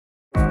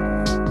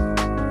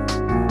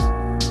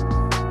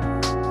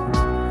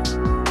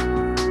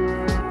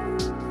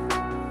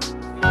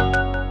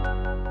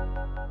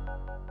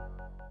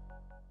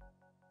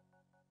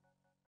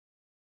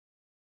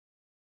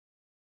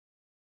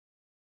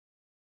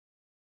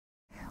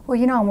Well,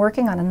 you know, I'm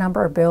working on a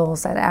number of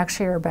bills that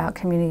actually are about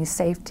community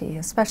safety,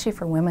 especially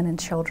for women and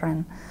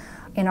children.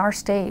 In our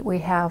state, we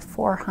have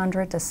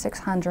 400 to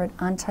 600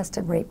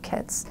 untested rape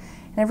kits,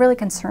 and it really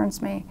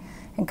concerns me.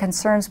 It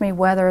concerns me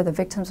whether the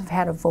victims have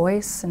had a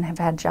voice and have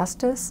had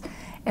justice,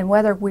 and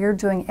whether we're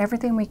doing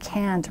everything we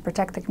can to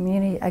protect the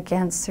community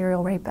against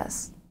serial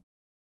rapists.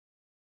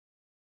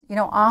 You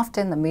know,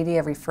 often the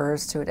media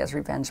refers to it as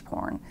revenge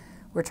porn.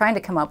 We're trying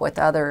to come up with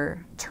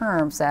other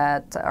terms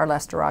that are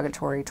less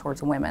derogatory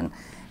towards women,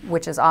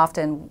 which is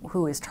often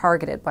who is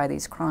targeted by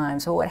these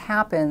crimes. So what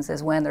happens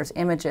is when there's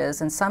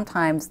images, and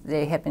sometimes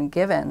they have been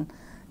given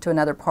to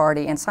another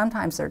party, and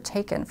sometimes they're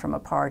taken from a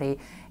party,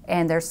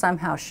 and they're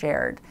somehow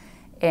shared.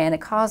 And it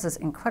causes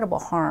incredible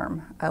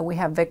harm. We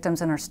have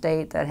victims in our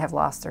state that have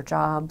lost their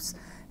jobs.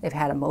 They've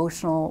had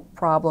emotional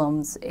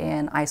problems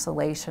and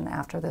isolation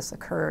after this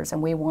occurs,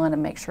 and we want to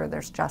make sure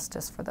there's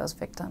justice for those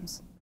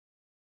victims.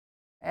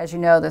 As you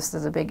know, this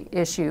is a big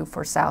issue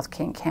for South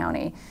King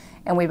County,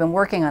 and we've been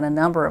working on a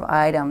number of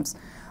items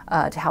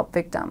to help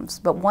victims.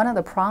 But one of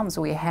the problems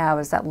we have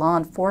is that law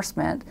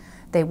enforcement,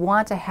 they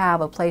want to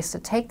have a place to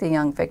take the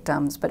young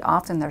victims, but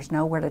often there's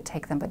nowhere to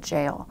take them but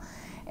jail.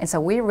 And so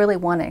we really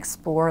want to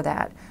explore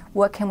that.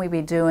 What can we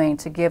be doing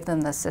to give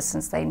them the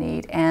assistance they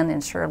need and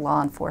ensure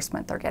law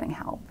enforcement they're getting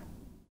help?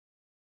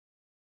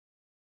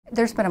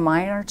 There's been a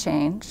minor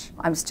change.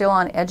 I'm still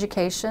on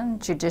education,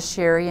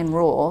 judiciary, and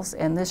rules,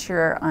 and this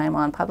year I'm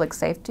on public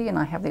safety, and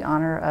I have the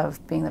honor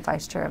of being the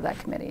vice chair of that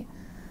committee.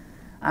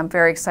 I'm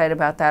very excited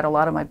about that. A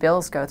lot of my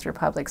bills go through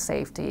public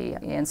safety,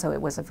 and so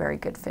it was a very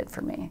good fit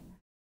for me.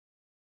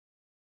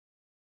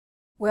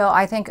 Well,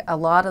 I think a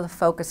lot of the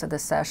focus of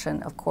this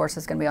session, of course,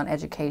 is going to be on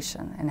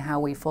education and how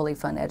we fully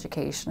fund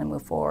education and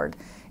move forward.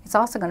 It's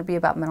also going to be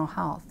about mental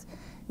health.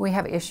 We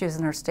have issues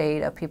in our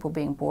state of people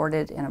being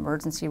boarded in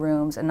emergency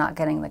rooms and not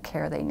getting the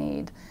care they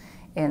need.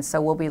 And so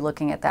we'll be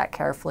looking at that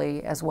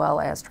carefully, as well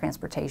as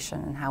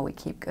transportation and how we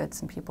keep goods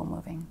and people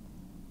moving.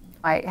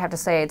 I have to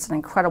say it's an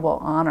incredible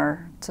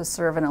honor to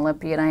serve in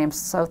Olympia, and I am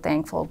so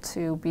thankful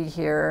to be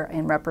here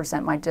and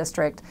represent my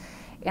district.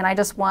 And I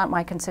just want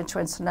my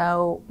constituents to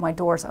know my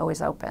door is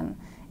always open,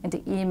 and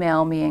to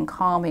email me and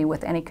call me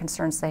with any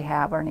concerns they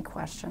have or any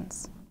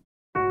questions.